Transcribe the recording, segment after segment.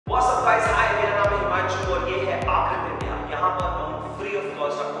To और ये है आकृत इंडिया। यहाँ पर हम फ्री ऑफ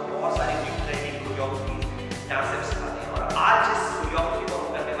कॉस्ट आपको बहुत सारी new trending choreography dance steps सिखाते हैं और आज जिस कोरियोग्राफी को हम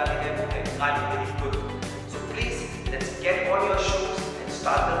करने वाले हैं वो है काली तेरी गुट। So please let's get on your shoes and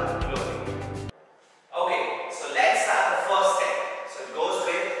start the learning. Okay, so let's start the first step. So it goes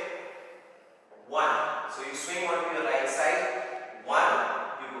with 1. So you swing onto your right side. 1,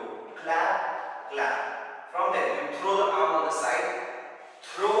 you go clap, clap. From there you throw the arm on the side.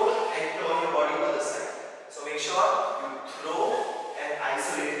 Throw and turn your body on the side. So make sure you throw and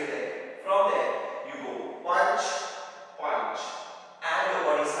isolate your leg. From there, you go punch, punch, and your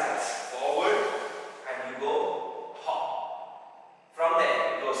body slides forward, and you go hop. From there,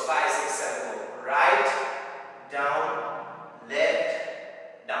 it goes 5, 6, 7, go right, down, left,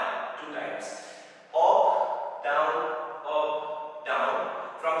 down, 2 times. Up, down, up, down.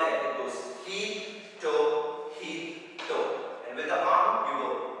 From there, it goes heel, toe, toe. And with the arm, you go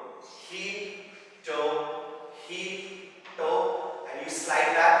heel, toe, and you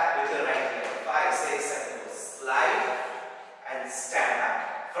slide back with your right leg. 5, 6, 7, go slide and stand back.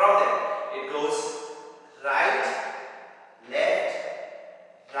 From there, it goes right, left,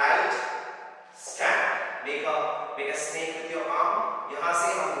 right, stand. Make a snake with your arm. यहाँ से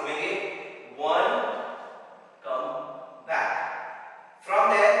हम घूमेंगे. 1, come back. From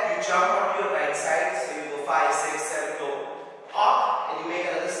there, you jump onto your right side. So you go 5, 6, 7, go hop, and you make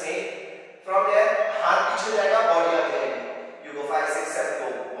another snake. From there, हाथ पीछे जाएगा, body आगे जाएगी. You go 5, 6, 7, go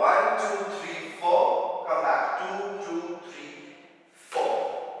 1, 2, 3, 4. Come back. 2, 2, 3, 4.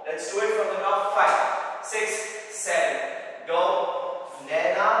 Let's do it from the top. 5, 6, 7. Go.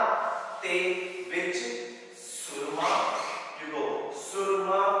 Naina te vich surma. You go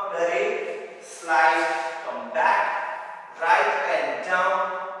surma kare, slide, come back. Right and down,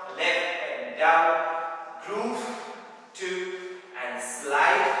 left and down, groove, 2, and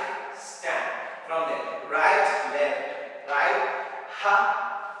slide, stand. From there, right, left, right, ha,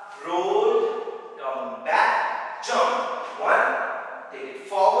 roll, come back, jump. 1, take it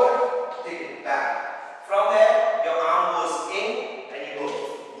forward, take it back. From there, your arm goes in, and you go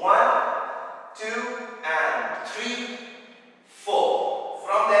 1, 2, and 3, 4.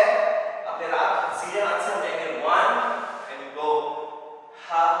 From there, अपने हाथ सीधे हाथ से उठाएंगे. 1, go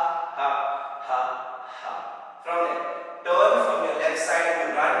ha ha ha ha. From there, turn from your left side to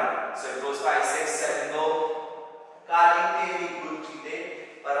run. So it goes 5, 6, 7, go. Kaali Teri Gutt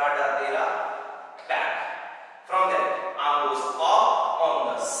parada tera back. From there, arm goes up on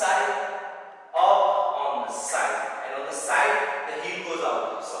the side, and on the side the heel goes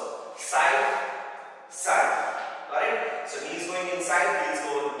out. So side, side. Got it? So knees going inside, heels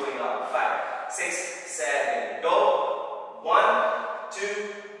going out. 5, 6, 7, go. 1,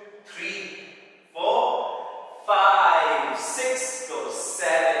 2, 3, 4, 5, 6, go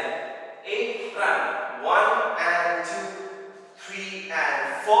 7, 8, run. 1 and 2, 3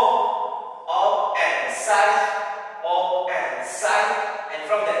 and 4, up and side, and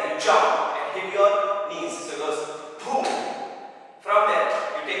from there you jump and hit your knees. So it goes boom. From there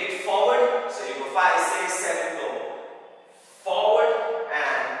you take it forward. So you go 5, 6, 7, go forward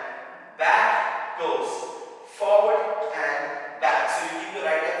and back, goes forward and back. So you keep your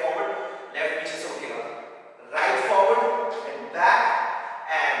right leg forward, left पीछे से उठेगा. Right forward and back,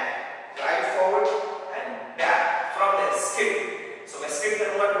 and right forward and back. From there, skip. So मैं skip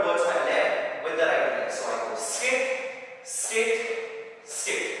करूँगा towards my left with the right leg. So I go skip, skip,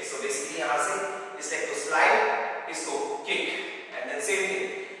 skip. So basically यहाँ से इस leg को slide, इसको kick, and then same thing.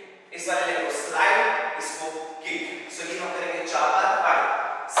 इस वाले leg को slide, इसको kick. So ये हम करेंगे 4 बार. 5,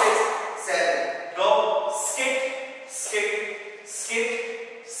 6, 7, go, skip, skip, skip,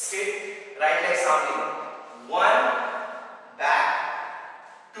 skip, right leg सामने. 1, back,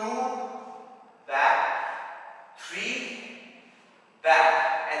 2, back, 3, back,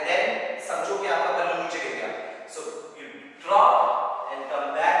 and then समझो कि आपका पल्लू नीचे गिर गया. So you drop and come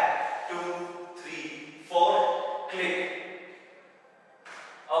back. 2, 3, 4, click.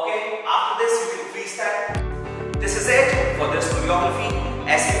 Okay, after this you can freestyle. This is it for this choreography.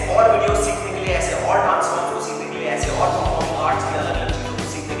 ऐसे और video सीखने के लिए, ऐसे और डांस फॉर्म्स को सीखने के लिए, ऐसे और परफॉर्मिंग आर्ट्स की अलग-अलग चीजों को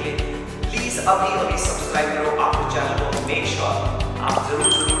सीखने के लिए प्लीज अभी सब्सक्राइब करो आपके चैनल को. मेक श्योर आप जरूर